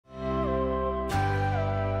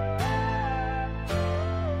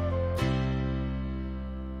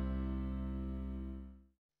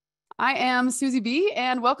I am Susie B,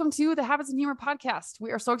 and welcome to the Habits and Humor podcast. We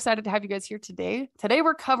are so excited to have you guys here today. Today,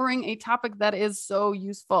 we're covering a topic that is so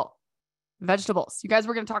useful: vegetables. You guys,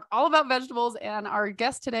 we're going to talk all about vegetables, and our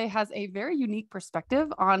guest today has a very unique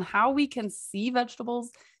perspective on how we can see vegetables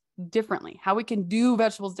differently, how we can do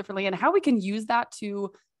vegetables differently, and how we can use that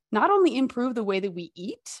to not only improve the way that we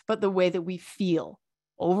eat, but the way that we feel.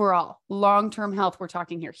 Overall, long-term health, we're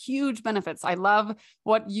talking here. Huge benefits. I love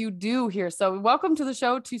what you do here. So welcome to the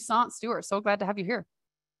show, Toussaint Stewart. So glad to have you here.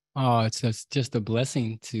 Oh, it's just a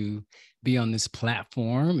blessing to be on this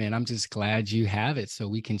platform. And I'm just glad you have it so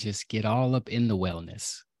we can just get all up in the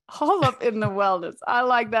wellness. All up in the wellness. I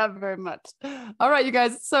like that very much. All right, you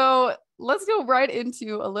guys. So let's go right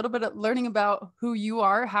into a little bit of learning about who you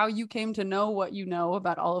are, how you came to know what you know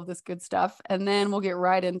about all of this good stuff. And then we'll get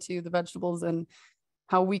right into the vegetables and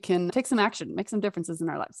how we can take some action, make some differences in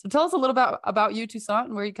our lives. So tell us a little about you, Toussaint,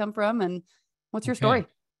 and where you come from and what's your story?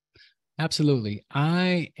 Absolutely.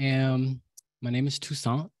 My name is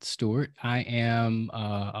Toussaint Stewart. I am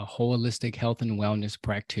a holistic health and wellness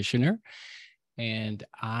practitioner, and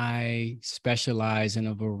I specialize in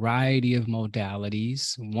a variety of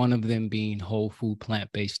modalities, one of them being whole food,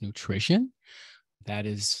 plant-based nutrition. That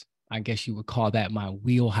is, I guess you would call that my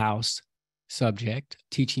wheelhouse subject,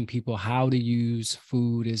 teaching people how to use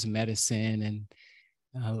food as medicine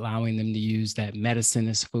and allowing them to use that medicine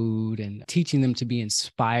as food and teaching them to be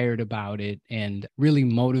inspired about it and really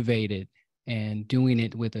motivated and doing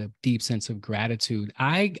it with a deep sense of gratitude.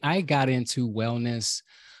 I got into wellness,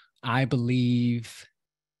 I believe,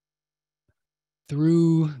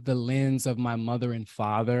 through the lens of my mother and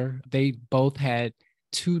father. They both had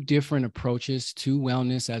two different approaches to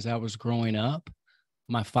wellness as I was growing up.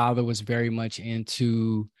 My father was very much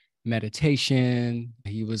into meditation.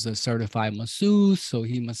 He was a certified masseuse, so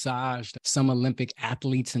he massaged some Olympic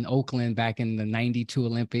athletes in Oakland back in the 92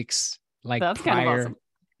 Olympics, That's prior. Kind of awesome.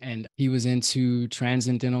 And he was into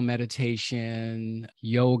transcendental meditation,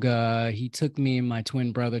 yoga. He took me and my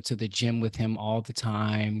twin brother to the gym with him all the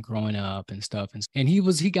time growing up and stuff. And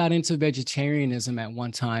he got into vegetarianism at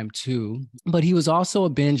one time too, but he was also a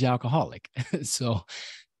binge alcoholic. So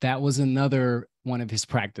that was another one of his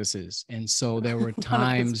practices. And so there were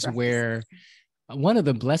times where one of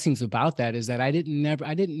the blessings about that is that I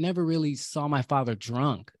didn't never really saw my father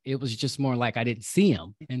drunk. It was just more like I didn't see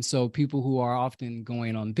him. And so people who are often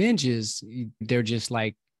going on binges, they're just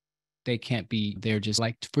like, they're just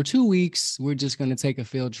like, for 2 weeks, we're just going to take a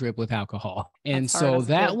field trip with alcohol. And so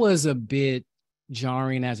that was a bit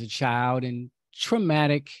jarring as a child and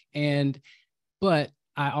traumatic. But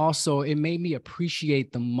it made me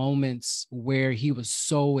appreciate the moments where he was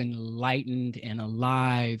so enlightened and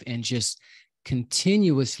alive and just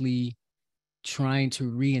continuously trying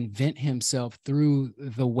to reinvent himself through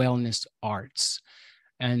the wellness arts.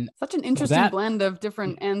 And such an interesting blend of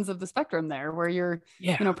different ends of the spectrum there, where you're,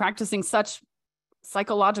 practicing such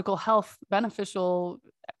psychological health beneficial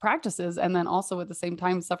practices, and then also at the same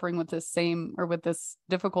time suffering with this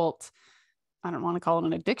difficult, I don't want to call it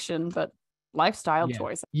an addiction, but lifestyle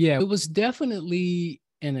choice. Yeah, it was definitely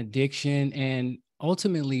an addiction and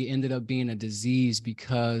ultimately ended up being a disease,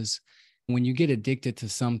 because when you get addicted to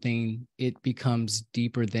something, it becomes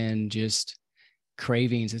deeper than just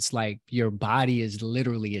cravings. It's like your body is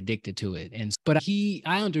literally addicted to it.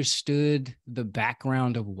 I understood the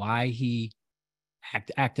background of why he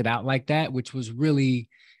acted out like that, which was really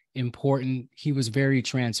important. He was very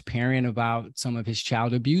transparent about some of his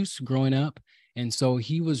child abuse growing up. And so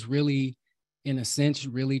he was really, in a sense,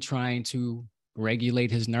 really trying to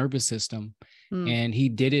regulate his nervous system. And he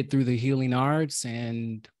did it through the healing arts.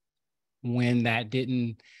 And when that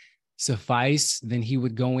didn't suffice, then he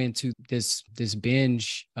would go into this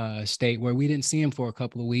binge state where we didn't see him for a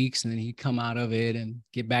couple of weeks. And then he'd come out of it and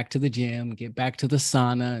get back to the gym, get back to the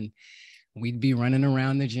sauna. And we'd be running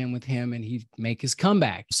around the gym with him and he'd make his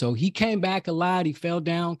comeback. So he came back a lot. He fell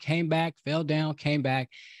down, came back, fell down, came back.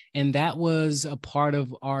 And that was a part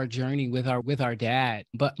of our journey with our dad.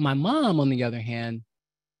 But my mom, on the other hand,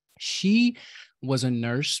 she was a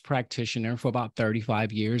nurse practitioner for about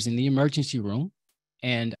 35 years in the emergency room.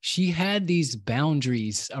 And she had these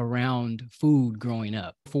boundaries around food growing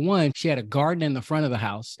up. For one, she had a garden in the front of the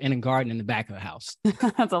house and a garden in the back of the house.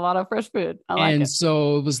 That's a lot of fresh food. I like it. And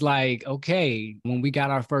so it was like, okay, when we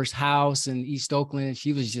got our first house in East Oakland,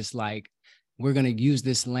 she was just like, we're going to use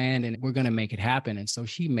this land and we're going to make it happen. And so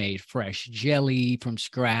she made fresh jelly from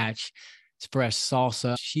scratch, fresh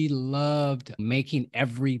salsa. She loved making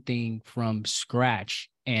everything from scratch.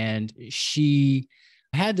 And she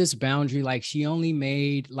had this boundary, like she only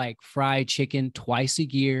made like fried chicken twice a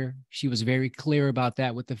year. She was very clear about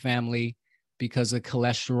that with the family, because of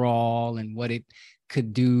cholesterol and what it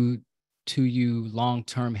could do to you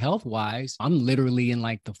long-term health-wise. I'm literally in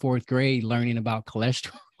like the 4th grade learning about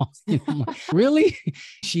cholesterol. I'm like, really?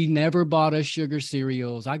 She never bought us sugar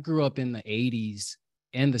cereals. I grew up in the 80s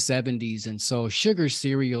and the 70s. And so sugar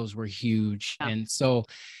cereals were huge. Yeah. And so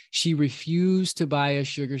she refused to buy us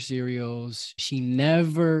sugar cereals. She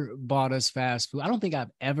never bought us fast food. I don't think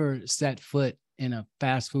I've ever set foot in a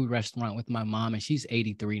fast food restaurant with my mom, and she's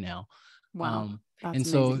 83 now. Wow. That's and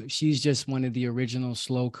amazing. so she's just one of the original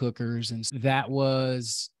slow cookers. And that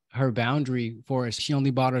was her boundary for us. She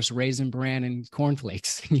only bought us Raisin Bran and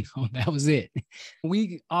cornflakes. That was it.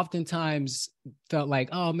 We oftentimes felt like,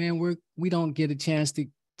 oh man, we don't get a chance to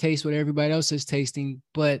taste what everybody else is tasting,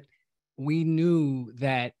 but we knew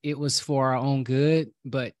that it was for our own good,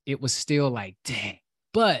 but it was still like, dang.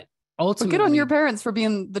 But ultimately, good on your parents for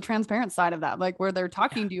being the transparent side of that, like where they're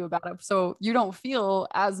talking to you about it. So you don't feel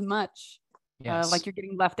as much like you're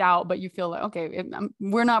getting left out, but you feel like, okay,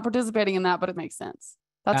 we're not participating in that, but it makes sense.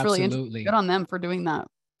 That's really interesting. Good on them for doing that.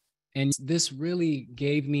 And this really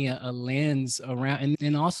gave me a lens around.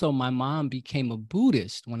 And also my mom became a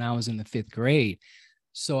Buddhist when I was in the 5th grade.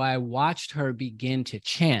 So I watched her begin to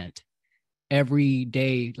chant every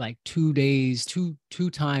day, like 2 days, two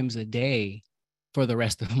times a day for the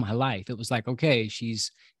rest of my life. It was like, okay,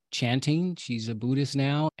 she's chanting, she's a Buddhist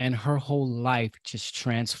now, and her whole life just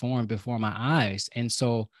transformed before my eyes. And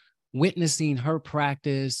so witnessing her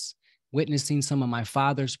practice, witnessing some of my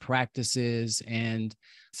father's practices and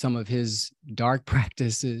some of his dark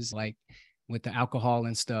practices, like with the alcohol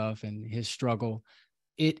and stuff and his struggle,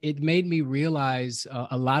 it made me realize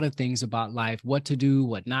a lot of things about life, what to do,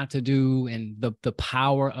 what not to do, and the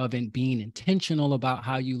power of it being intentional about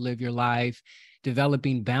how you live your life.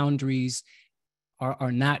 Developing boundaries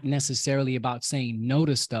are not necessarily about saying no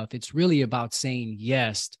to stuff. It's really about saying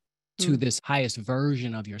yes to this highest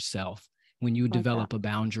version of yourself when you develop a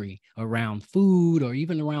boundary around food or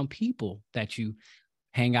even around people that you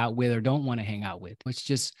hang out with or don't want to hang out with. It's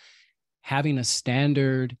just having a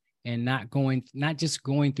standard and not just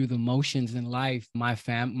going through the motions in life. My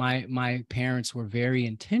parents were very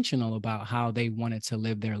intentional about how they wanted to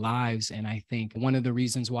live their lives. And I think one of the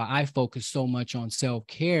reasons why I focus so much on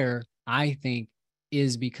self-care, I think,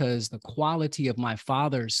 is because the quality of my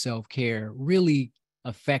father's self-care really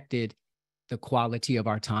affected the quality of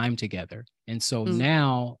our time together. And so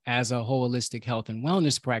now, as a holistic health and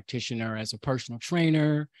wellness practitioner, as a personal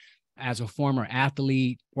trainer, as a former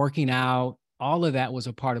athlete, working out, all of that was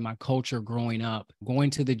a part of my culture growing up,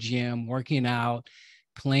 going to the gym, working out,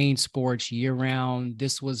 playing sports year round.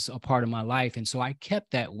 This was a part of my life. And so I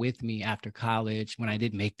kept that with me after college when I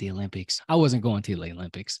didn't make the Olympics. I wasn't going to the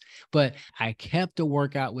Olympics, but I kept the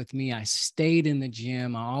workout with me. I stayed in the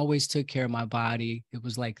gym. I always took care of my body. It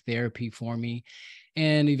was like therapy for me.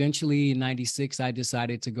 And eventually in 96, I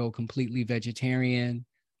decided to go completely vegetarian.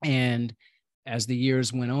 And as the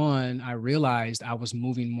years went on, I realized I was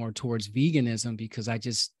moving more towards veganism because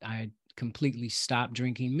I completely stopped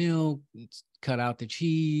drinking milk, cut out the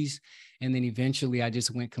cheese. And then eventually I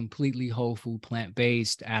just went completely whole food,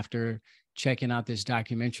 plant-based after checking out this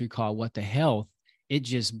documentary called What the Health. It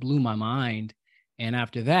just blew my mind. And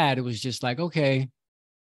after that, it was just like, okay,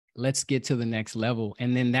 let's get to the next level.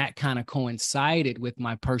 And then that kind of coincided with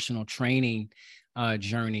my personal training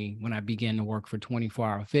journey when I began to work for 24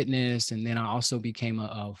 Hour Fitness. And then I also became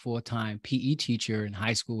a full-time PE teacher in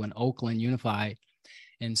high school in Oakland Unified.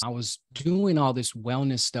 And so I was doing all this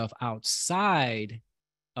wellness stuff outside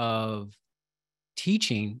of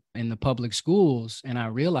teaching in the public schools. And I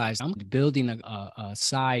realized I'm building a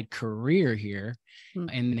side career here.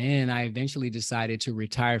 And then I eventually decided to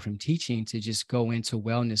retire from teaching to just go into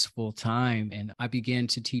wellness full time. And I began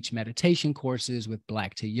to teach meditation courses with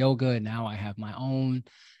Black to Yoga. And now I have my own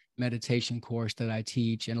meditation course that I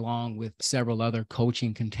teach, and along with several other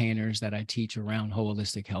coaching containers that I teach around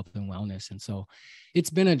holistic health and wellness. And so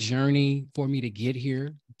it's been a journey for me to get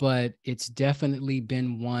here, but it's definitely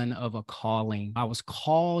been one of a calling. I was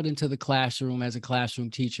called into the classroom as a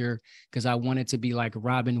classroom teacher because I wanted to be like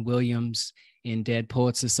Robin Williams in Dead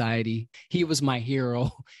Poets Society. He was my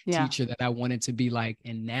hero teacher that I wanted to be like.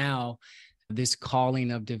 And now this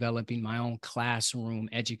calling of developing my own classroom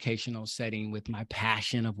educational setting with my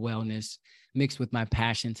passion of wellness mixed with my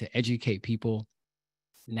passion to educate people.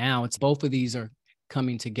 Now it's both of these are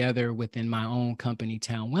coming together within my own company,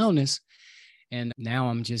 Town Wellness. And now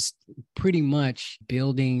I'm just pretty much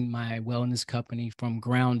building my wellness company from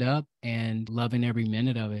ground up and loving every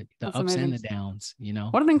minute of it, the ups and the downs,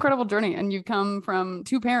 What an incredible journey. And you come from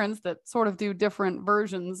two parents that sort of do different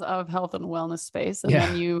versions of health and wellness space. And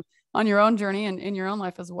then you on your own journey and in your own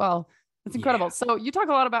life as well. It's incredible. So you talk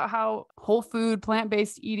a lot about how whole food,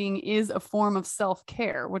 plant-based eating is a form of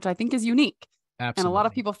self-care, which I think is unique. Absolutely. And a lot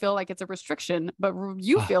of people feel like it's a restriction, but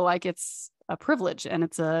you feel like it's a privilege. And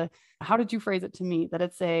it's how did you phrase it to me? That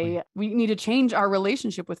it's we need to change our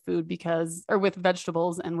relationship with food with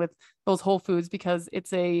vegetables and with those whole foods, because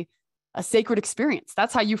it's a sacred experience.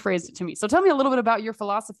 That's how you phrased it to me. So tell me a little bit about your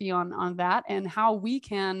philosophy on that, and how we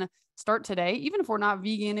can start today, even if we're not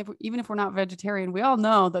vegan, even if we're not vegetarian. We all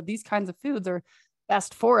know that these kinds of foods are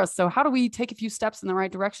best for us. So how do we take a few steps in the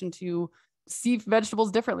right direction to see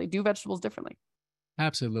vegetables differently, do vegetables differently?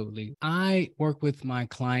 Absolutely. I work with my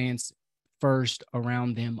clients first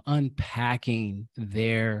around them unpacking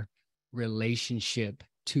their relationship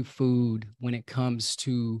to food when it comes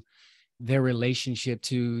to their relationship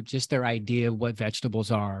to just their idea of what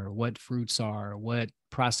vegetables are, what fruits are, what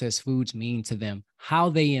processed foods mean to them, how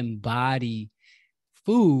they embody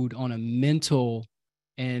food on a mental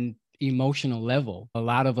and emotional level. A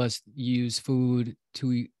lot of us use food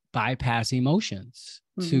to bypass emotions,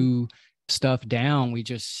 to stuff down. We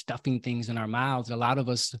just stuffing things in our mouths. A lot of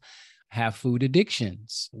us have food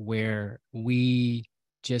addictions where we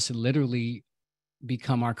just literally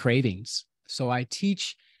become our cravings. So I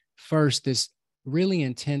teach first this really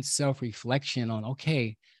intense self-reflection on,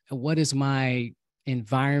 okay, what is my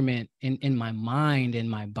environment in my mind and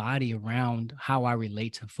my body around how I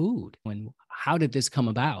relate to food, and how did this come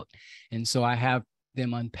about? And so I have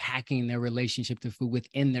them unpacking their relationship to food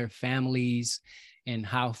within their families, and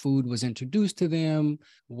how food was introduced to them.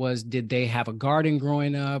 Did they have a garden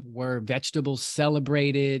growing up? Were vegetables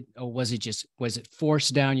celebrated, or was it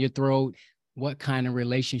forced down your throat? What kind of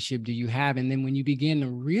relationship do you have? And then when you begin to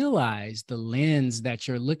realize the lens that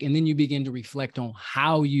you're looking, and then you begin to reflect on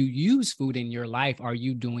how you use food in your life. Are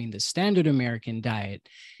you doing the standard American diet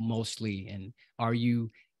mostly? And are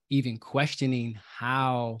you even questioning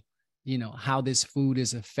how this food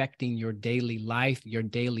is affecting your daily life, your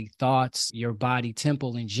daily thoughts, your body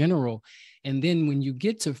temple in general? And then when you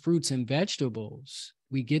get to fruits and vegetables,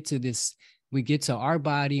 we get to our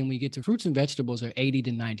body, and we get to fruits and vegetables are 80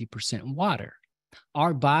 to 90% water.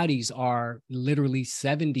 Our bodies are literally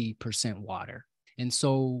 70% water. And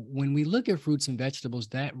so when we look at fruits and vegetables,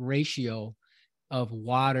 that ratio of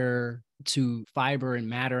water to fiber and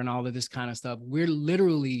matter and all of this kind of stuff, we're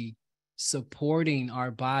literally supporting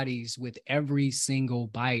our bodies with every single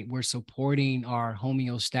bite. We're supporting our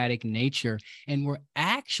homeostatic nature, and we're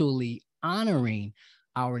actually honoring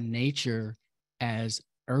our nature as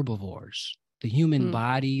herbivores. The human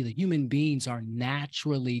body, the human beings are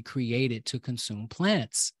naturally created to consume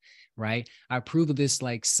plants, right? I prove this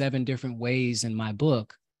like 7 different ways in my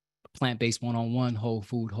book, Plant-Based One-on-One, Whole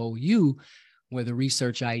Food, Whole You, where the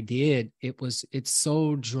research I did, it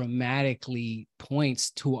so dramatically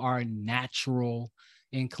points to our natural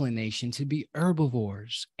inclination to be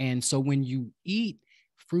herbivores. And so when you eat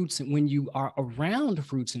fruits, and when you are around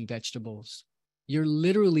fruits and vegetables, you're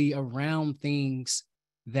literally around things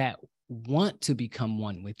that want to become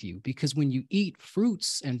one with you. Because when you eat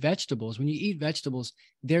fruits and vegetables,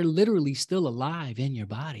 they're literally still alive in your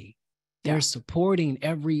body. They're supporting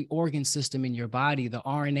every organ system in your body, the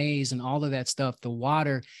RNAs and all of that stuff. The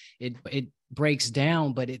water, it breaks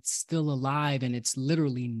down, but it's still alive, and it's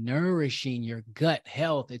literally nourishing your gut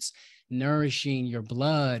health. It's nourishing your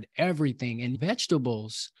blood, everything. And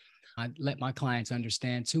vegetables, I let my clients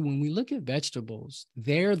understand too, when we look at vegetables,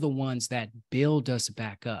 they're the ones that build us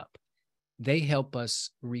back up. They help us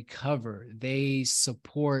recover. They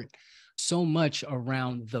support so much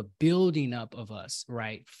around the building up of us,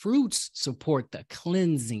 right? Fruits support the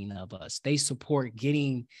cleansing of us. They support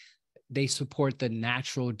the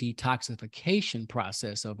natural detoxification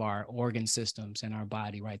process of our organ systems and our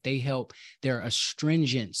body, right? They're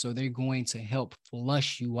astringent, so they're going to help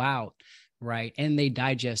flush you out, right? And they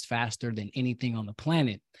digest faster than anything on the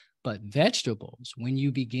planet. But vegetables, when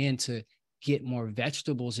you begin to get more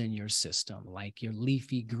vegetables in your system, like your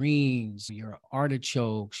leafy greens, your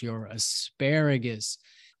artichokes, your asparagus,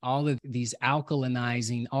 all of these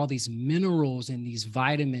alkalinizing, all these minerals and these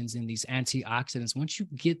vitamins and these antioxidants, once you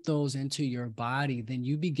get those into your body, then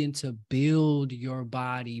you begin to build your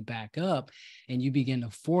body back up, and you begin to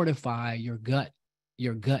fortify your gut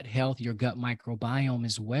health, your gut microbiome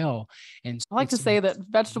as well. And I like to say that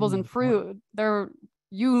vegetables and fruit,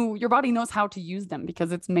 your body knows how to use them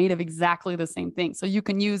because it's made of exactly the same thing. So you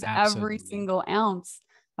can use every single ounce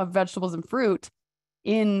of vegetables and fruit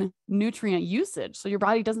in nutrient usage. So your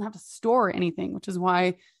body doesn't have to store anything, which is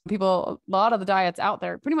why a lot of the diets out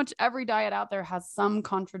there, pretty much every diet out there has some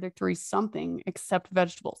contradictory something except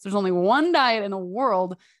vegetables. There's only one diet in the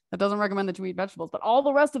world that doesn't recommend that you eat vegetables, but all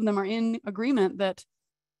the rest of them are in agreement that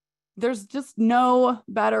there's just no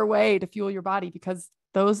better way to fuel your body because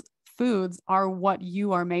those foods are what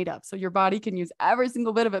you are made of. So your body can use every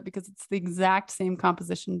single bit of it because it's the exact same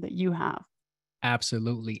composition that you have.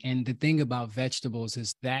 Absolutely. And the thing about vegetables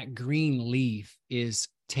is that green leaf is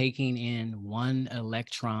taking in one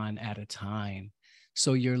electron at a time.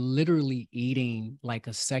 So you're literally eating like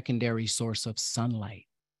a secondary source of sunlight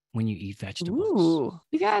when you eat vegetables. Ooh,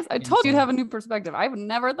 you guys, I told you to have a new perspective. I've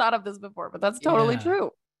never thought of this before, but that's totally true.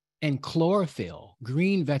 And chlorophyll,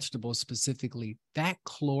 green vegetables specifically, that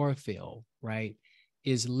chlorophyll, right,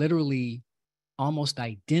 is literally almost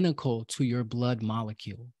identical to your blood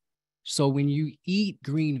molecule. So when you eat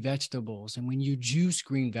green vegetables and when you juice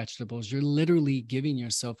green vegetables, you're literally giving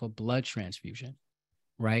yourself a blood transfusion,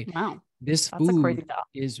 right? Wow. This food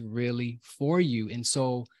is really for you. And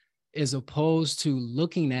so as opposed to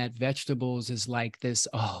looking at vegetables as like this,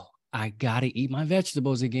 oh, I got to eat my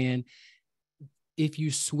vegetables again. If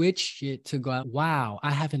you switch it to go, wow,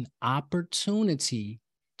 I have an opportunity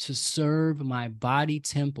to serve my body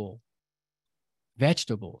temple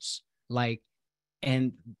vegetables, like,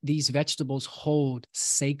 and these vegetables hold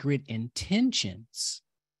sacred intentions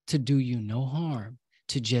to do you no harm,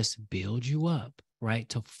 to just build you up, right?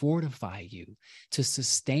 To fortify you, to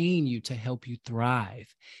sustain you, to help you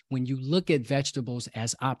thrive. When you look at vegetables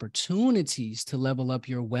as opportunities to level up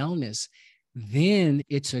your wellness, then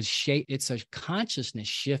it's a consciousness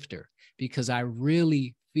shifter, because I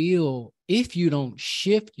really feel if you don't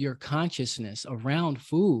shift your consciousness around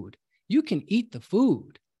food, you can eat the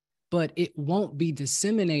food, but it won't be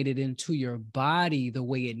disseminated into your body the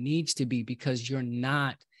way it needs to be, because you're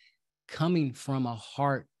not coming from a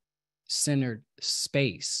heart-centered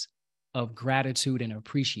space of gratitude and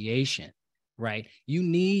appreciation, right? You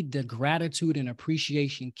need the gratitude and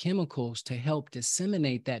appreciation chemicals to help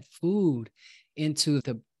disseminate that food into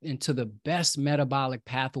the best metabolic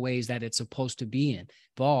pathways that it's supposed to be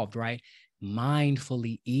involved, right?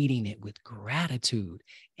 Mindfully eating it with gratitude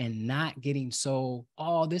and not getting so,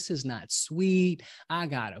 oh, this is not sweet. I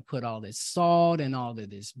got to put all this salt and all of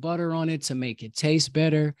this butter on it to make it taste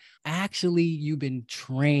better. Actually, you've been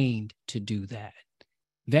trained to do that.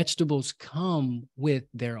 Vegetables come with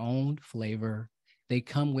their own flavor. They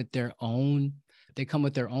come with their own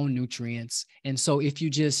nutrients. And so if you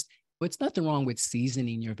just, it's nothing wrong with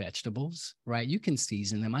seasoning your vegetables, right? You can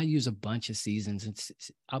season them. I use a bunch of seasonings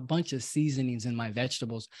in my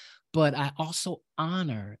vegetables, but I also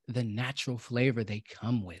honor the natural flavor they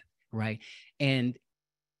come with, right? And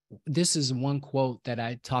this is one quote that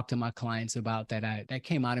I talk to my clients about that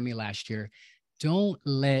came out of me last year. Don't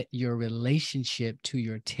let your relationship to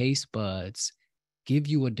your taste buds give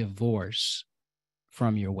you a divorce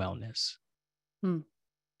from your wellness.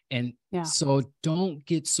 And so don't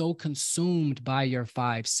get so consumed by your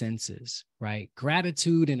five senses, right?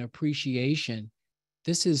 Gratitude and appreciation,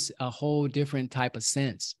 this is a whole different type of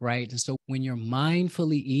sense, right? And so when you're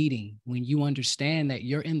mindfully eating, when you understand that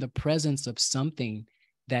you're in the presence of something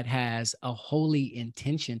that has a holy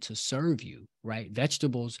intention to serve you, right?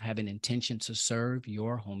 Vegetables have an intention to serve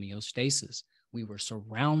your homeostasis. We were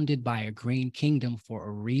surrounded by a green kingdom for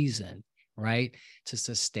a reason, right? To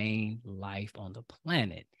sustain life on the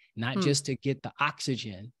planet. Not just to get the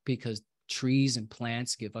oxygen, because trees and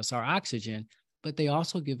plants give us our oxygen, but they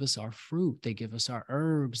also give us our fruit. They give us our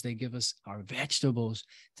herbs. They give us our vegetables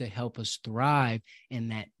to help us thrive.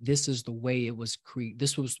 And that this is the way it was created.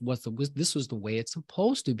 This was the way it's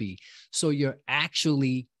supposed to be. So you're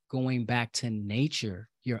actually going back to nature.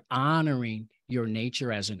 You're honoring your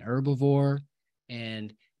nature as an herbivore.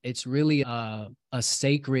 And it's really a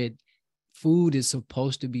sacred, food is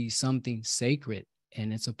supposed to be something sacred.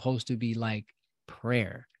 And it's supposed to be like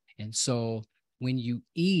prayer. And so when you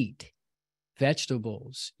eat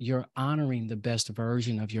vegetables, you're honoring the best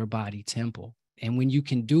version of your body temple. And when you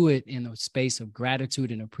can do it in a space of gratitude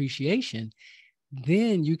and appreciation,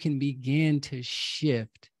 then you can begin to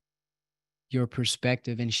shift your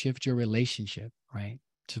perspective and shift your relationship, right,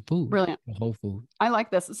 to food. Brilliant. Whole food. I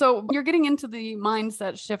like this. So you're getting into the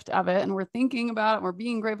mindset shift of it, and we're thinking about it, and we're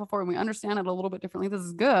being grateful for it, and we understand it a little bit differently. This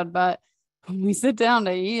is good, but when we sit down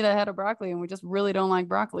to eat a head of broccoli and we just really don't like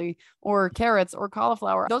broccoli or carrots or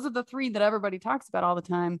cauliflower, those are the three that everybody talks about all the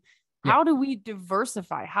time. How do we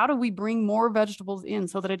diversify? How do we bring more vegetables in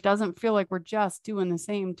so that it doesn't feel like we're just doing the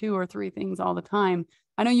same 2 or 3 things all the time?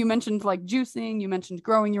 I know you mentioned like juicing, you mentioned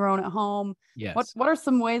growing your own at home. Yes. What are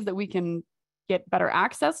some ways that we can get better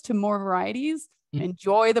access to more varieties,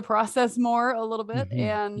 enjoy the process more a little bit,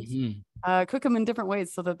 and cook them in different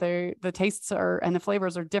ways so that the tastes are and the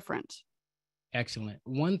flavors are different? Excellent.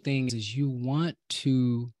 One thing is you want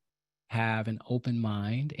to have an open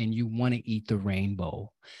mind and you want to eat the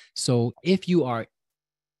rainbow. So if you are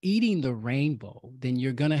eating the rainbow, then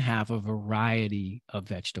you're going to have a variety of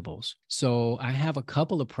vegetables. So I have a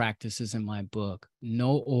couple of practices in my book: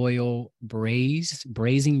 no oil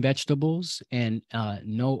braising vegetables, and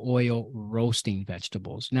no oil roasting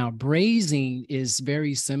vegetables. Now, braising is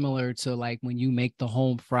very similar to like when you make the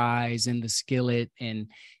home fries in the skillet and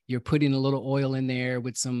you're putting a little oil in there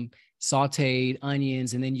with some sauteed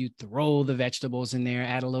onions, and then you throw the vegetables in there,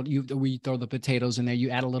 add a little, you throw the potatoes in there, you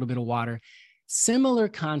add a little bit of water. Similar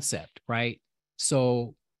concept, right?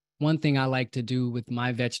 So one thing I like to do with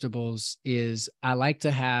my vegetables is I like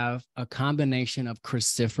to have a combination of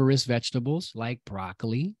cruciferous vegetables like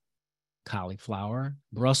broccoli, cauliflower,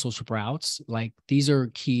 Brussels sprouts. Like these are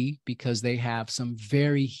key because they have some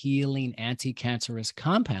very healing anti-cancerous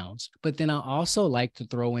compounds. But then I also like to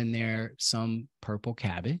throw in there some purple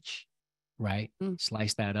cabbage, right?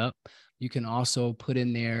 Slice that up. You can also put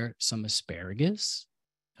in there some asparagus.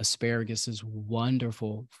 Asparagus is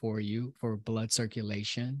wonderful for you for blood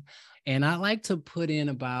circulation. And I like to put in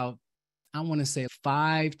about, I want to say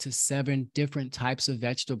 5 to 7 different types of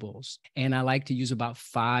vegetables. And I like to use about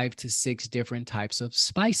 5 to 6 different types of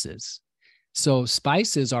spices. So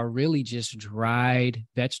spices are really just dried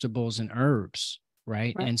vegetables and herbs,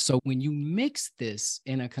 right? And so when you mix this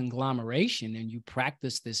in a conglomeration and you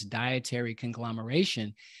practice this dietary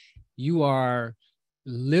conglomeration, you are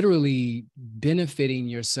literally benefiting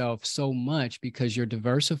yourself so much because you're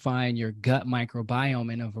diversifying your gut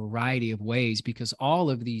microbiome in a variety of ways, because all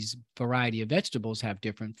of these variety of vegetables have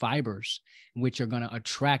different fibers, which are going to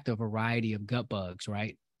attract a variety of gut bugs,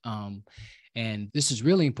 right? And this is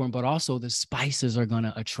really important, but also the spices are going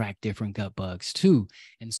to attract different gut bugs too.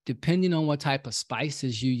 And depending on what type of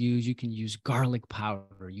spices you use, you can use garlic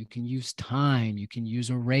powder, you can use thyme, you can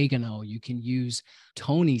use oregano, you can use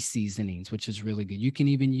Tony seasonings, which is really good. You can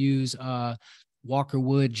even use Walker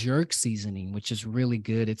Wood jerk seasoning, which is really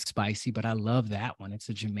good. It's spicy, but I love that one. It's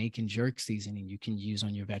a Jamaican jerk seasoning you can use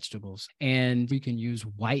on your vegetables. And you can use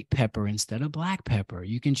white pepper instead of black pepper.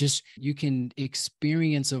 You can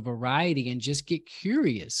experience a variety and just get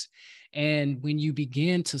curious. And when you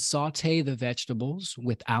begin to saute the vegetables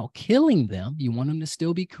without killing them, you want them to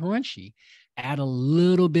still be crunchy. Add a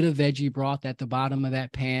little bit of veggie broth at the bottom of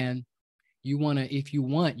that pan. If you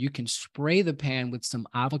want, you can spray the pan with some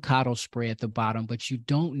avocado spray at the bottom, but you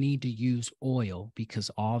don't need to use oil because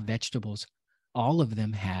all vegetables, all of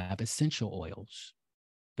them have essential oils.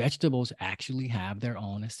 Vegetables actually have their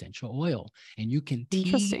own essential oil, and you can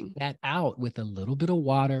tease that out with a little bit of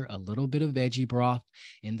water, a little bit of veggie broth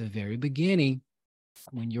in the very beginning.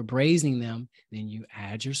 When you're braising them, then you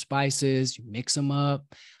add your spices, you mix them up,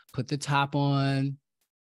 put the top on,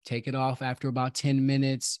 take it off after about 10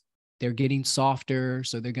 minutes. They're getting softer,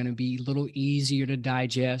 so they're going to be a little easier to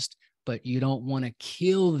digest, but you don't want to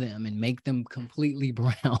kill them and make them completely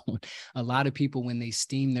brown. A lot of people, when they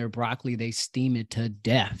steam their broccoli, they steam it to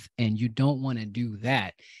death, and you don't want to do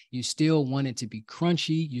that. You still want it to be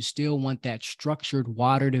crunchy. You still want that structured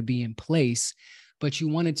water to be in place, but you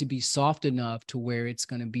want it to be soft enough to where it's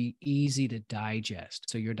going to be easy to digest.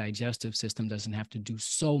 So your digestive system doesn't have to do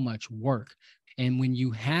so much work. And when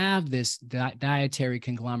you have this dietary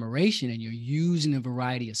conglomeration and you're using a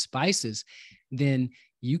variety of spices, then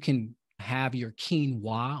you can have your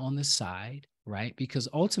quinoa on the side, right? Because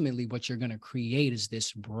ultimately what you're going to create is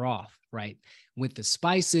this broth, right? With the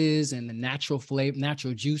spices and the natural flavor,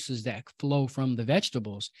 natural juices that flow from the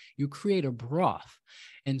vegetables, you create a broth.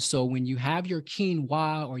 And so when you have your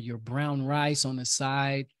quinoa or your brown rice on the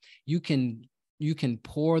side, you can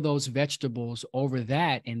pour those vegetables over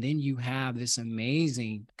that, and then you have this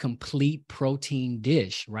amazing complete protein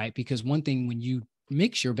dish, right? Because one thing, when you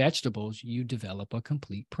mix your vegetables, you develop a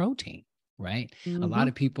complete protein, right? A lot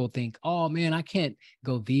of people think, oh man, I can't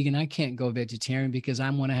go vegan, I can't go vegetarian because I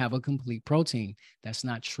want to have a complete protein. That's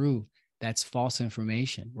not true. That's false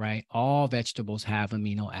information, right? All vegetables have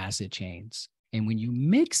amino acid chains. And when you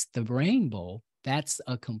mix the rainbow, that's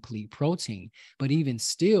a complete protein. But even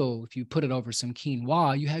still, if you put it over some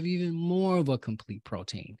quinoa, you have even more of a complete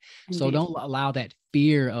protein. Indeed. So don't allow that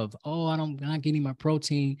fear of, oh, I'm not getting my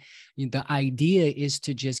protein. The idea is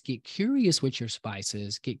to just get curious with your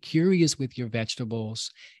spices, get curious with your vegetables,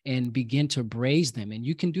 and begin to braise them. And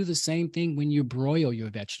you can do the same thing when you broil your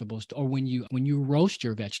vegetables, or when you roast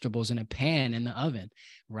your vegetables in a pan in the oven,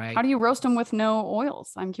 right? How do you roast them with no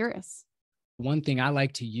oils? I'm curious. One thing I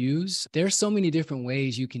like to use, there's so many different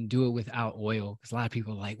ways you can do it without oil. Because a lot of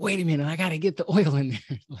people are like, wait a minute, I got to get the oil in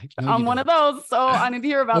there. Like, no, I'm one of those, so I need to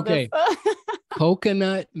hear about this.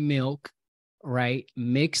 Coconut milk right?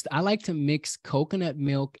 Mixed. I like to mix coconut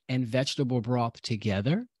milk and vegetable broth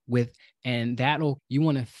together and you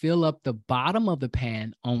want to fill up the bottom of the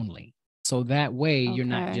pan only. So that way you're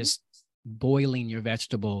not just boiling your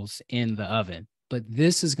vegetables in the oven. But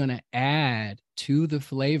this is going to add to the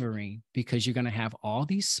flavoring because you're going to have all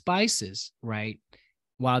these spices, right?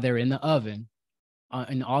 While they're in the oven,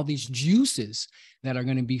 and all these juices that are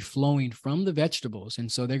going to be flowing from the vegetables. And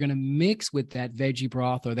so they're going to mix with that veggie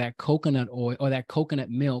broth or that coconut oil or that coconut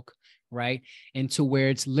milk, right? Into where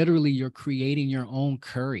it's literally you're creating your own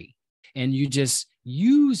curry. And you just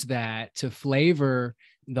use that to flavor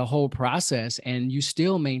the whole process, and you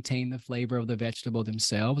still maintain the flavor of the vegetable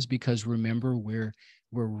themselves, because remember, we're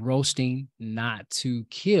roasting not to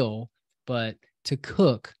kill, but to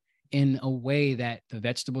cook in a way that the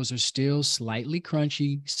vegetables are still slightly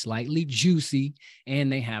crunchy, slightly juicy, and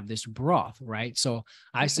they have this broth, right? So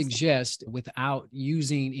I suggest without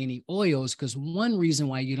using any oils, because one reason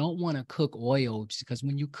why you don't want to cook oil is because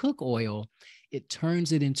when you cook oil, it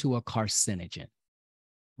turns it into a carcinogen,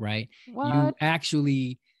 right? What?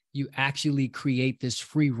 You actually create this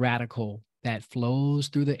free radical that flows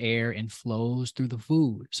through the air and flows through the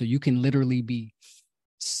food. So you can literally be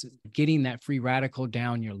getting that free radical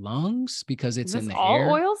down your lungs because it's in the air.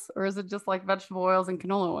 All oils, or is it just like vegetable oils and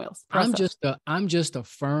canola oils? I'm just a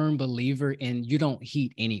firm believer in you don't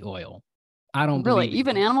heat any oil. I don't really believe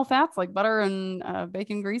even animal fats like butter and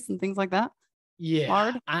bacon grease and things like that. Yeah,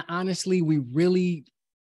 lard.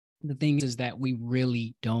 The thing is that we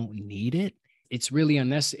really don't need it. It's really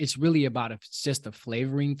unnecessary. It's really it's just a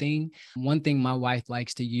flavoring thing. One thing my wife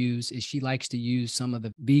likes to use is she likes to use some of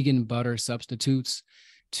the vegan butter substitutes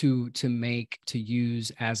to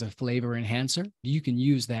use as a flavor enhancer. You can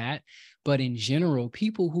use that. But in general,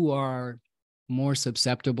 people who are more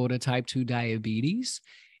susceptible to type 2 diabetes,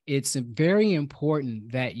 it's very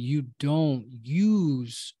important that you don't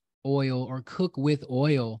use oil or cook with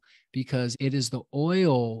oil, because it is the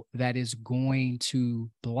oil that is going to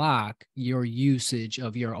block your usage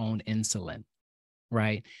of your own insulin,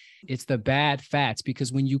 right? It's the bad fats,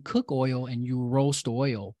 because when you cook oil and you roast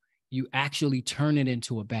oil, you actually turn it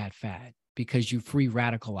into a bad fat because you free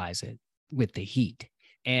radicalize it with the heat.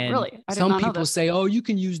 And really? Some people say, oh, you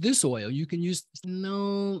can use this oil. You can use,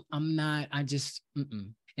 no, I'm not. I just,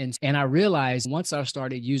 And I realized once I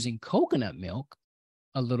started using coconut milk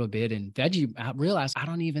a little bit and veggie, I realized I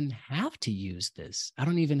don't even have to use this. I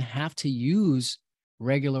don't even have to use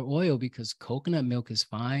regular oil because coconut milk is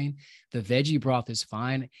fine. The veggie broth is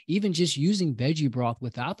fine. Even just using veggie broth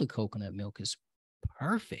without the coconut milk is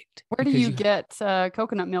perfect. Where do you get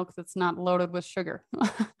coconut milk that's not loaded with sugar?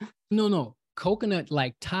 No. Coconut,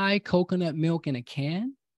 like Thai coconut milk in a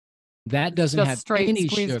can, that doesn't just have straight any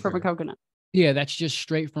squeezed sugar from a coconut. Yeah, that's just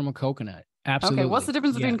straight from a coconut. Absolutely. Okay, what's the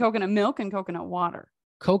difference between coconut milk and coconut water?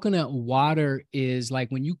 Coconut water is like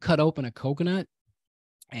when you cut open a coconut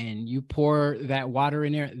and you pour that water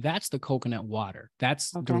in there, that's the coconut water.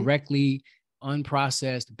 That's directly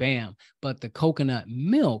unprocessed, bam. But the coconut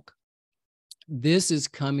milk, this is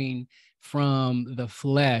coming from the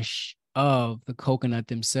flesh of the coconut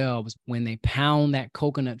themselves. When they pound that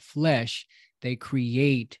coconut flesh, they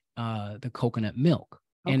create the coconut milk.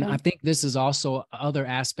 And I think this is also other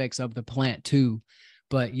aspects of the plant too.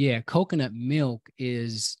 But yeah, coconut milk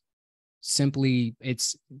is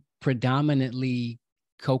it's predominantly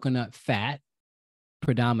coconut fat,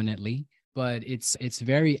 but it's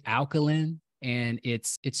very alkaline, and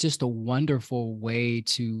it's just a wonderful way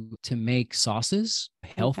to make sauces, a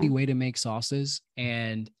healthy way to make sauces.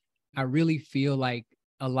 And I really feel like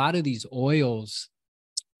a lot of these oils,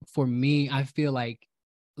 for me, I feel like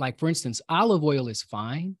for instance, olive oil is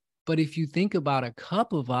fine, but if you think about a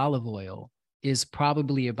cup of olive oil is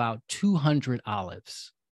probably about 200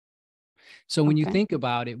 olives. So when you think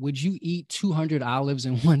about it, would you eat 200 olives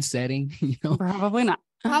in one setting? Probably not.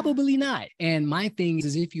 Probably not. And my thing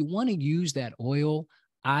is if you want to use that oil,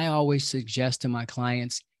 I always suggest to my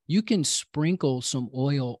clients, you can sprinkle some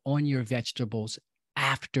oil on your vegetables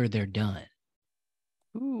after they're done.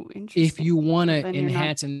 Ooh, interesting. If you want to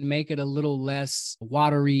enhance and make it a little less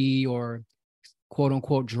watery or quote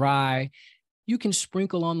unquote dry, you can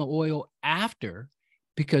sprinkle on the oil after,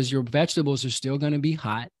 because your vegetables are still going to be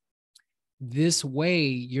hot. This way,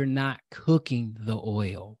 you're not cooking the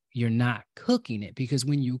oil. You're not cooking it, because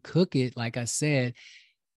when you cook it, like I said,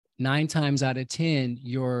 9 times out of 10,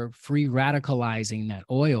 you're free radicalizing that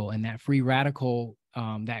oil, and that free radical,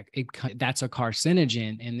 that's a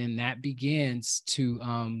carcinogen. And then that begins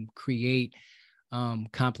to create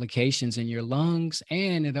complications in your lungs,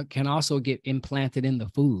 and it can also get implanted in the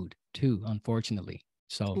food too, unfortunately.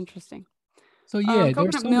 So interesting. So yeah, there's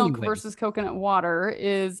Coconut so many milk ways. versus coconut water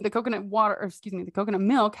is the coconut water, or excuse me, the coconut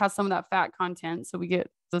milk has some of that fat content. So we get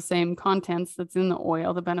the same contents that's in the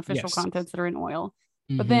oil, the beneficial Yes. contents that are in oil.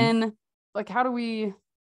 But Mm-hmm. then, like, how do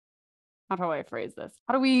I phrase this?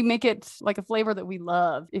 How do we make it like a flavor that we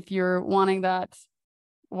love? If you're wanting that,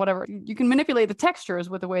 whatever, you can manipulate the textures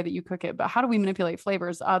with the way that you cook it, but how do we manipulate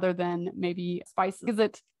flavors other than maybe spices? Is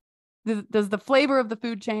it, does the flavor of the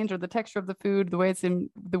food change, or the texture of the food, the way it's in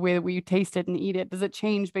the way that we taste it and eat it, does it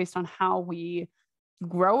change based on how we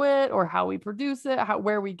grow it or how we produce it,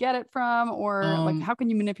 where we get it from, or like Um, how can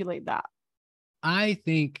you manipulate that? I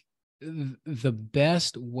think the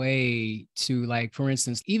best way to, like, for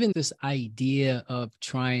instance, even this idea of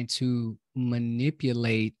trying to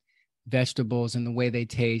manipulate vegetables and the way they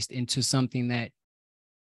taste into something that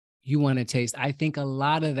you want to taste, I think a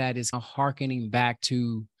lot of that is harkening back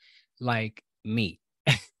to like meat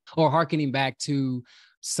or harkening back to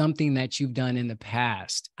something that you've done in the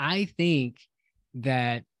past. I think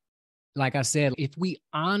that, like I said, if we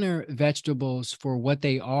honor vegetables for what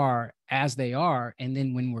they are, as they are, and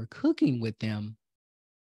then when we're cooking with them,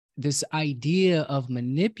 this idea of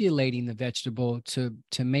manipulating the vegetable to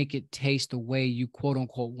make it taste the way you quote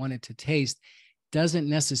unquote want it to taste doesn't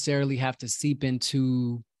necessarily have to seep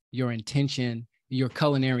into your intention, your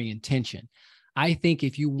culinary intention. I think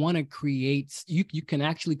if you want to create, you can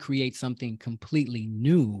actually create something completely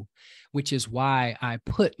new, which is why I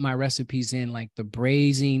put my recipes in like the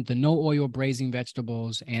braising, the no oil braising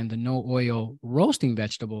vegetables and the no oil roasting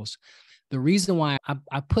vegetables. The reason why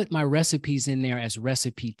I put my recipes in there as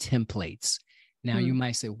recipe templates. Now you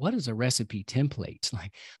might say, what is a recipe template? It's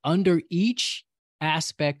like under each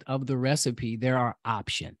aspect of the recipe, there are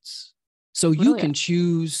options. So you can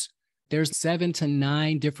choose, there's 7 to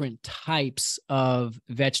 9 different types of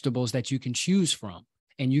vegetables that you can choose from.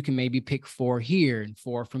 And you can maybe pick 4 here and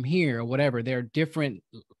 4 from here or whatever. There are different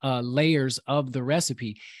layers of the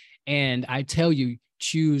recipe. And I tell you,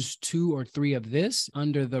 choose 2 or 3 of this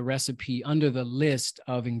under the recipe, under the list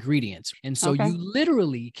of ingredients. And so you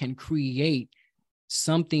literally can create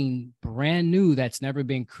something brand new that's never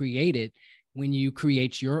been created when you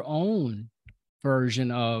create your own version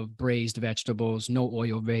of braised vegetables, no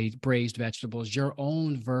oil braised vegetables, your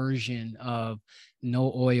own version of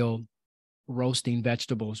no oil roasting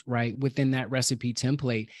vegetables, right? Within that recipe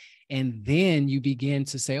template. And then you begin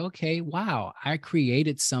to say, okay, wow, I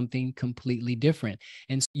created something completely different.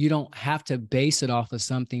 And you don't have to base it off of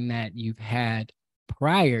something that you've had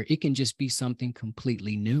prior. It can just be something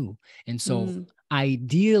completely new. And so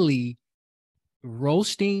ideally,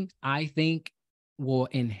 roasting, I think, will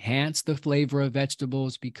enhance the flavor of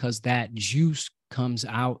vegetables because that juice comes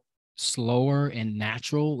out slower and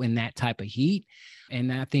natural in that type of heat.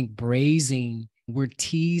 And I think braising, we're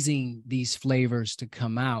teasing these flavors to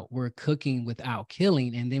come out. We're cooking without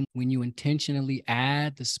killing. And then when you intentionally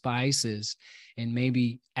add the spices and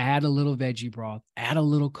maybe add a little veggie broth, add a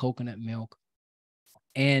little coconut milk,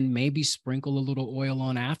 and maybe sprinkle a little oil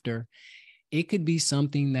on after, it could be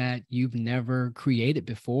something that you've never created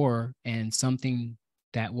before and something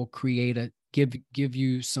that will create give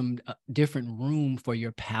you some different room for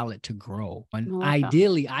your palate to grow. And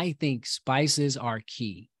ideally, I think spices are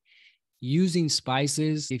key. Using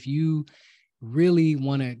spices, if you really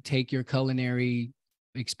want to take your culinary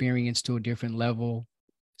experience to a different level,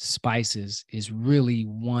 spices is really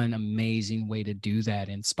one amazing way to do that.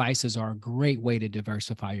 And spices are a great way to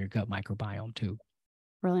diversify your gut microbiome too.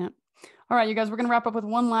 Brilliant. All right, you guys, we're going to wrap up with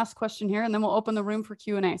one last question here, and then we'll open the room for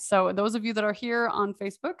Q&A. So those of you that are here on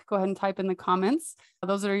Facebook, go ahead and type in the comments.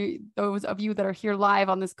 Those of you that are here live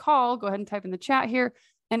on this call, go ahead and type in the chat here.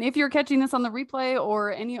 And if you're catching this on the replay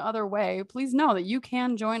or any other way, please know that you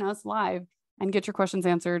can join us live and get your questions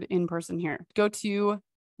answered in person here. Go to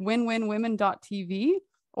winwinwomen.tv,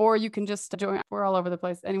 or you can just join. We're all over the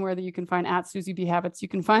place. Anywhere that you can find at Susie B Habits, you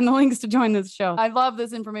can find the links to join this show. I love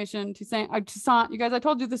this information. Toussaint, you guys, I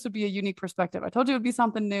told you this would be a unique perspective. I told you it would be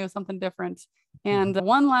something new, something different. And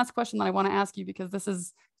one last question that I want to ask you, because this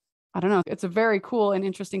is, I don't know, it's a very cool and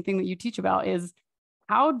interesting thing that you teach about, is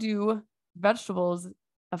how do vegetables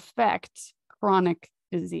affect chronic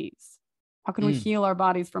disease? How can we heal our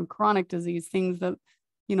bodies from chronic disease, things that,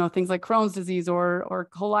 things like Crohn's disease or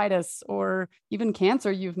colitis or even cancer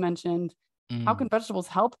you've mentioned? How can vegetables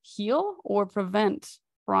help heal or prevent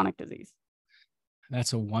chronic disease?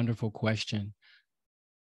 That's a wonderful question.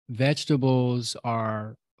 Vegetables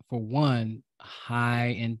are, for one,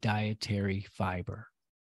 high in dietary fiber,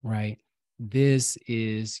 right? This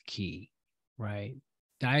is key, right?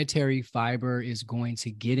 Dietary fiber is going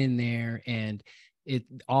to get in there, and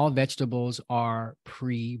all vegetables are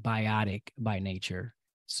prebiotic by nature.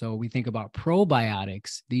 So we think about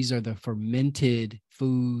probiotics. These are the fermented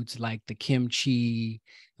foods like the kimchi,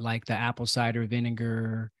 like the apple cider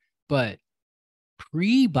vinegar. But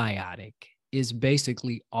prebiotic is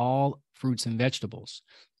basically all fruits and vegetables.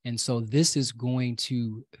 And so this is going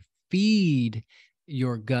to feed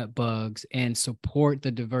your gut bugs and support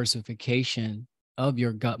the diversification of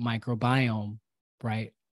your gut microbiome,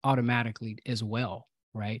 right? Automatically as well,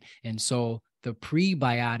 right? And so the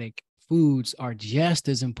prebiotic foods are just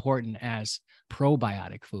as important as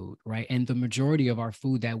probiotic food, right? And the majority of our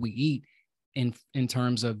food that we eat in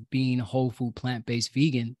terms of being whole food, plant-based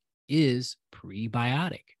vegan is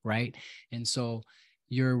prebiotic, right? And so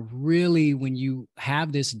you're really, when you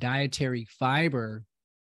have this dietary fiber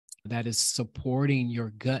that is supporting your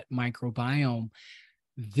gut microbiome,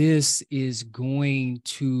 this is going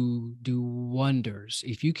to do wonders.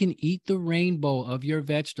 If you can eat the rainbow of your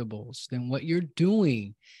vegetables, then what you're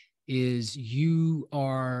doing is you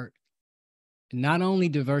are not only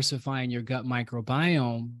diversifying your gut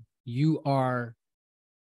microbiome, you are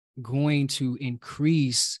going to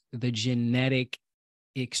increase the genetic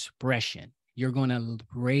expression. You're going to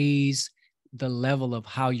raise the level of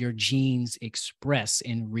how your genes express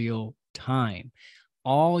in real time.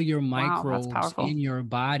 All your microbes in your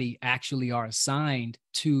body actually are assigned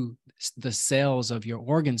to the cells of your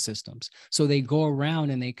organ systems. So they go around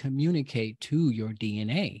and they communicate to your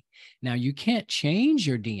DNA. Now, you can't change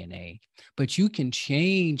your DNA, but you can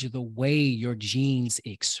change the way your genes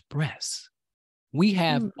express. We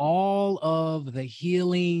have all of the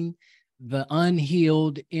healing, the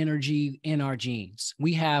unhealed energy in our genes.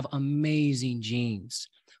 We have amazing genes,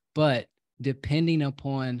 but depending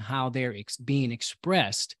upon how they're being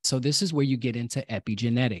expressed. So this is where you get into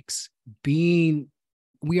epigenetics.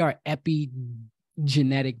 We are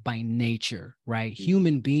epigenetic by nature, right?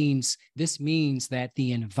 Human beings, this means that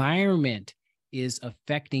the environment is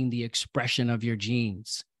affecting the expression of your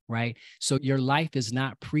genes, right? So your life is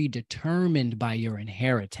not predetermined by your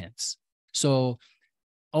inheritance. So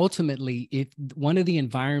ultimately, if one of the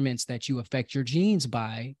environments that you affect your genes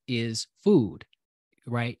by is food,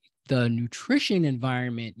 right? The nutrition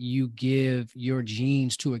environment you give your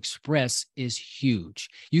genes to express is huge.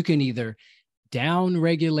 You can either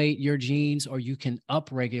down-regulate your genes or you can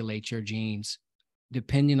up-regulate your genes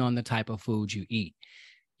depending on the type of food you eat.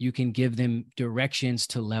 You can give them directions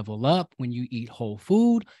to level up when you eat whole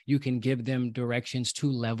food. You can give them directions to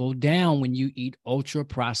level down when you eat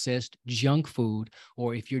ultra-processed junk food,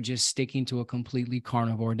 or if you're just sticking to a completely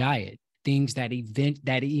carnivore diet, things that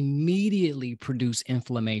immediately produce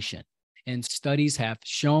inflammation. And studies have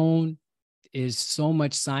shown is so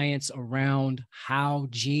much science around how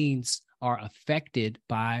genes are affected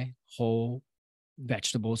by whole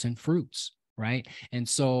vegetables and fruits, right? And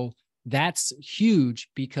so that's huge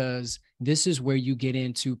because this is where you get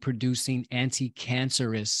into producing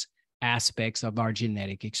anti-cancerous aspects of our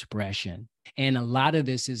genetic expression. And a lot of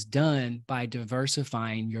this is done by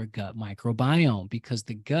diversifying your gut microbiome, because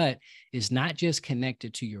the gut is not just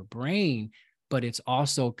connected to your brain, but it's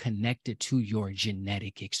also connected to your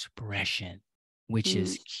genetic expression, which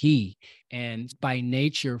is key. And by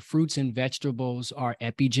nature, fruits and vegetables are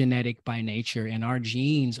epigenetic by nature, and our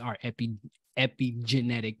genes are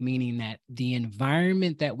epigenetic, meaning that the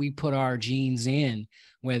environment that we put our genes in,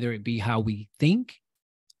 whether it be how we think,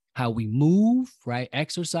 how we move, right,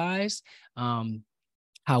 exercise,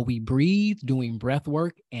 how we breathe, doing breath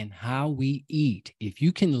work, and how we eat. If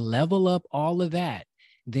you can level up all of that,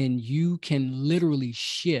 then you can literally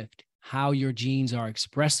shift how your genes are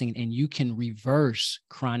expressing, and you can reverse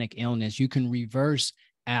chronic illness. You can reverse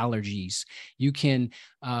allergies. You can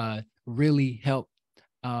really help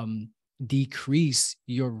decrease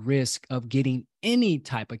your risk of getting any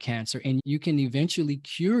type of cancer. And you can eventually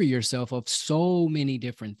cure yourself of so many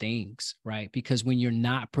different things, right? Because when you're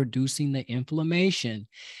not producing the inflammation,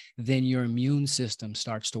 then your immune system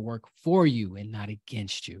starts to work for you and not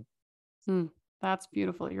against you. That's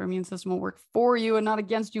beautiful. Your immune system will work for you and not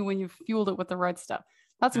against you when you've fueled it with the right stuff.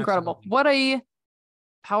 That's incredible. Absolutely. What a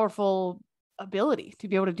powerful ability to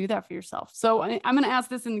be able to do that for yourself. So I'm going to ask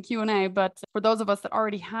this in the Q&A, but for those of us that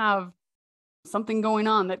already have something going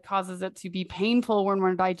on that causes it to be painful when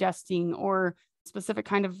we're digesting, or specific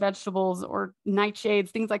kind of vegetables or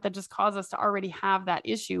nightshades, things like that just cause us to already have that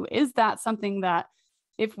issue. Is that something that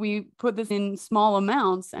if we put this in small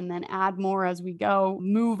amounts and then add more as we go,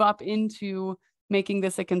 move up into making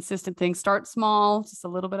this a consistent thing, start small, just a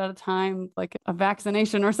little bit at a time, like a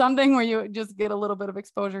vaccination or something where you just get a little bit of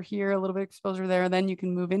exposure here, a little bit of exposure there, then you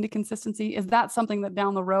can move into consistency? Is that something that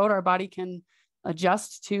down the road our body can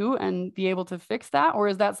adjust to and be able to fix that? Or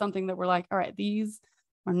is that something that we're like, all right, these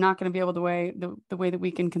we're not going to be able to the way that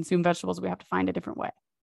we can consume vegetables. We have to find a different way.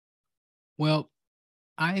 Well,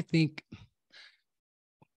 I think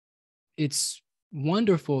it's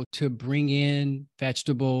wonderful to bring in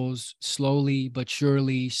vegetables slowly but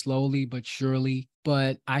surely.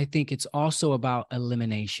 But I think it's also about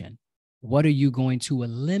elimination. What are you going to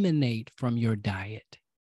eliminate from your diet?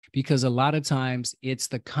 Because a lot of times it's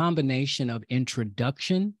the combination of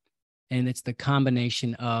introduction and it's the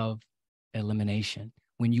combination of elimination.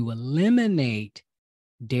 When you eliminate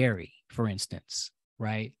dairy, for instance,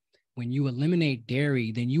 right? When you eliminate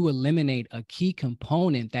dairy, then you eliminate a key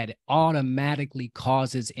component that automatically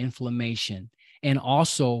causes inflammation and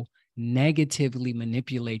also negatively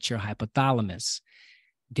manipulates your hypothalamus.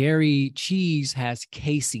 Dairy cheese has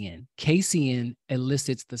casein. Casein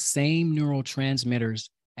elicits the same neurotransmitters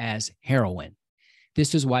as heroin.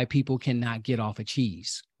 This is why people cannot get off of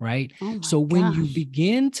cheese, right? So when you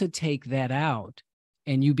begin to take that out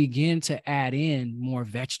and you begin to add in more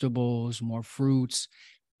vegetables, more fruits,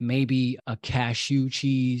 maybe a cashew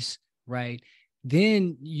cheese, right?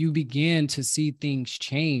 Then you begin to see things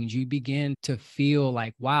change. You begin to feel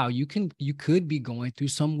like, wow, you could be going through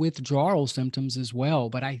some withdrawal symptoms as well.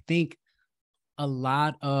 But I think a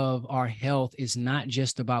lot of our health is not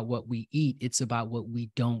just about what we eat, it's about what we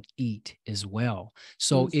don't eat as well.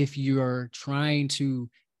 So if you're trying to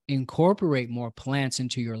incorporate more plants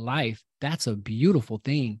into your life, that's a beautiful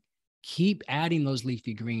thing. Keep adding those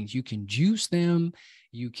leafy greens. You can juice them,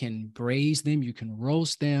 you can braise them, you can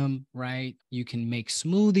roast them, right? You can make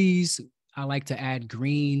smoothies. I like to add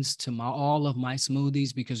greens to all of my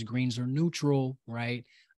smoothies because greens are neutral, right?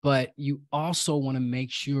 But you also want to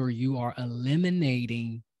make sure you are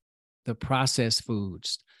eliminating the processed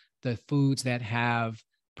foods. The foods that have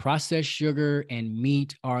processed sugar and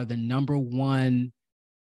meat are the number one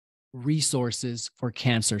resources for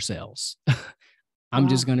cancer cells. I'm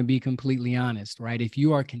just going to be completely honest, right? If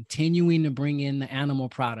you are continuing to bring in the animal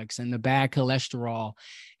products and the bad cholesterol,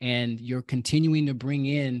 and you're continuing to bring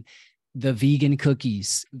in the vegan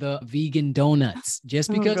cookies, the vegan donuts, just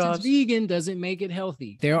because it's vegan doesn't make it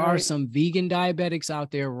healthy. There are some vegan diabetics out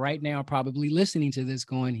there right now probably listening to this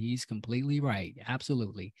going, he's completely right.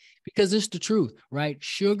 Absolutely. Because it's the truth, right?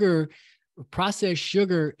 Sugar, processed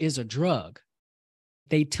sugar is a drug.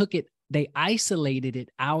 They isolated it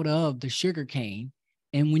out of the sugar cane.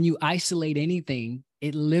 And when you isolate anything,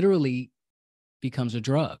 it literally becomes a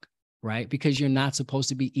drug, right? Because you're not supposed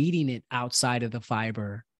to be eating it outside of the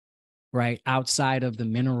fiber, right? Outside of the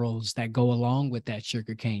minerals that go along with that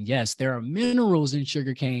sugar cane. Yes, there are minerals in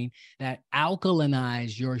sugar cane that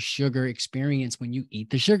alkalinize your sugar experience when you eat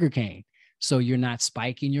the sugar cane. So you're not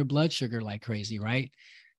spiking your blood sugar like crazy, right?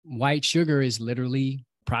 White sugar is literally,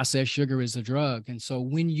 processed sugar is a drug. And so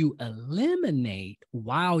when you eliminate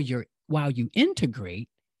while you integrate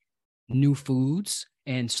new foods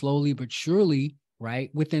and slowly but surely, right?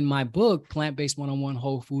 Within my book, Plant-Based 101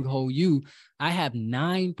 Whole Food, Whole You, I have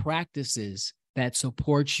 9 practices that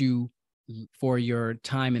support you for your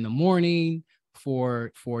time in the morning,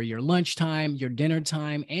 for your lunchtime, your dinner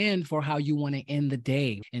time, and for how you want to end the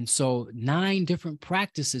day. And so 9 different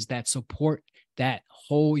practices that support that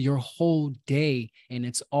your whole day, and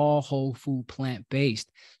it's all whole food,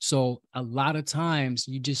 plant-based. So a lot of times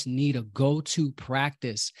you just need a go-to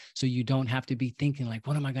practice so you don't have to be thinking like,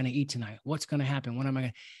 what am I going to eat tonight? What's going to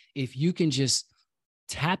happen? If you can just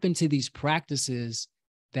tap into these practices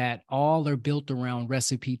that all are built around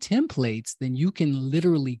recipe templates, then you can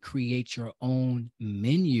literally create your own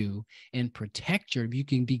menu and you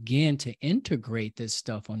can begin to integrate this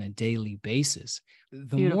stuff on a daily basis.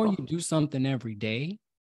 The more you do something every day,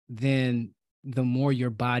 then the more your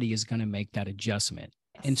body is going to make that adjustment.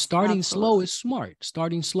 Yes, and starting slow is smart,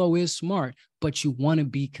 but you want to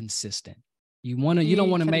be consistent. You don't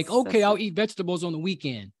want to make, okay, I'll eat vegetables on the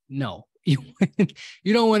weekend. No. You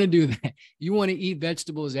don't want to do that. You want to eat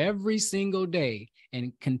vegetables every single day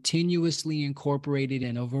and continuously incorporate it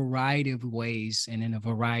in a variety of ways and in a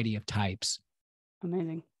variety of types.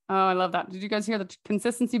 Amazing. Oh, I love that. Did you guys hear the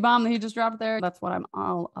consistency bomb that he just dropped there? That's what I'm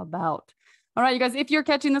all about. All right, you guys, if you're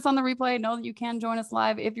catching this on the replay, know that you can join us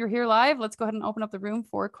live. If you're here live, let's go ahead and open up the room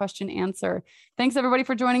for question answer. Thanks everybody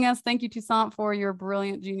for joining us. Thank you, Toussaint, for your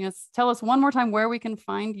brilliant genius. Tell us one more time where we can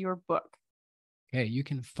find your book. Okay, you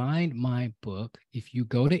can find my book if you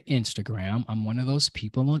go to Instagram. I'm one of those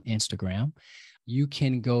people on Instagram. You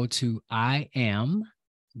can go to I am.Toussaint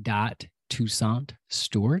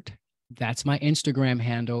Stewart. That's my Instagram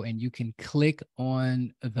handle. And you can click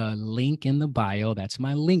on the link in the bio. That's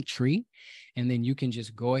my link tree. And then you can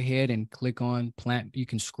just go ahead and click on plant. You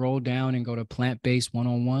can scroll down and go to Plant-Based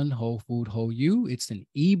 101 Whole Food, Whole You. It's an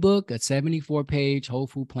ebook, a 74-page Whole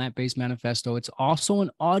Food Plant-Based Manifesto. It's also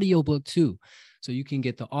an audiobook too. So you can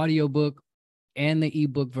get the audiobook and the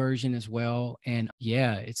ebook version as well. And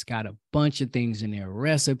yeah, it's got a bunch of things in there,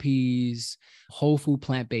 recipes, whole food,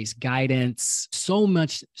 plant-based guidance, so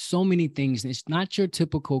many things. And it's not your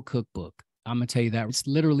typical cookbook. I'm going to tell you that. It's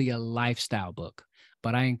literally a lifestyle book,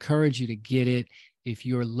 but I encourage you to get it if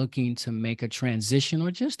you're looking to make a transition or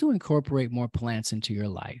just to incorporate more plants into your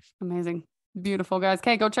life. Amazing. Beautiful, guys.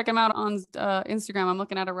 Okay, go check him out on Instagram. I'm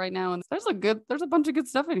looking at it right now, and there's a bunch of good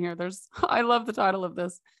stuff in here. I love the title of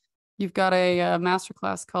this. You've got a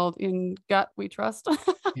masterclass called "In Gut We Trust."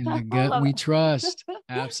 In the gut we trust.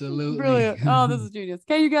 Absolutely. Brilliant. Oh, this is genius.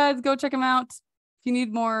 Okay, you guys, go check them out. If you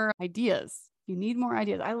need more ideas,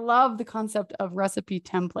 I love the concept of recipe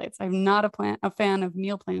templates. I'm not a fan of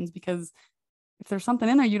meal plans because if there's something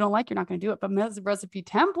in there you don't like, you're not going to do it. But recipe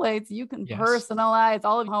templates, you can personalize.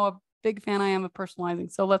 All of how a big fan I am of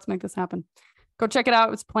personalizing. So let's make this happen. Go check it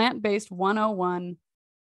out. It's Plant-Based 101.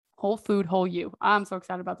 Whole Food, Whole You. I'm so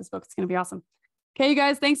excited about this book. It's going to be awesome. Okay, you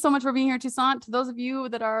guys, thanks so much for being here, Toussaint. To those of you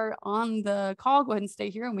that are on the call, go ahead and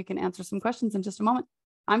stay here and we can answer some questions in just a moment.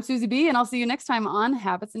 I'm Susie B, and I'll see you next time on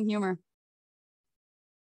Habits and Humor.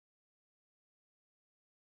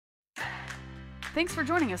 Thanks for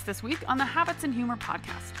joining us this week on the Habits and Humor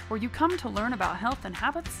podcast, where you come to learn about health and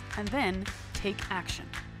habits and then take action.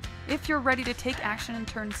 If you're ready to take action and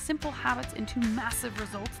turn simple habits into massive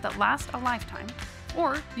results that last a lifetime,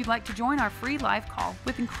 or you'd like to join our free live call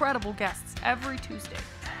with incredible guests every Tuesday,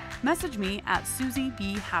 message me at Susie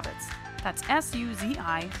B Habits. That's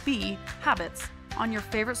SUZIB Habits on your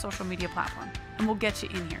favorite social media platform, and we'll get you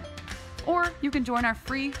in here. Or you can join our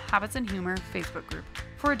free Habits and Humor Facebook group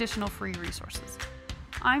for additional free resources.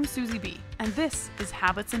 I'm Susie B, and this is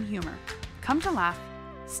Habits and Humor. Come to laugh,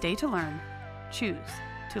 stay to learn, choose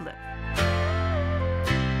to live.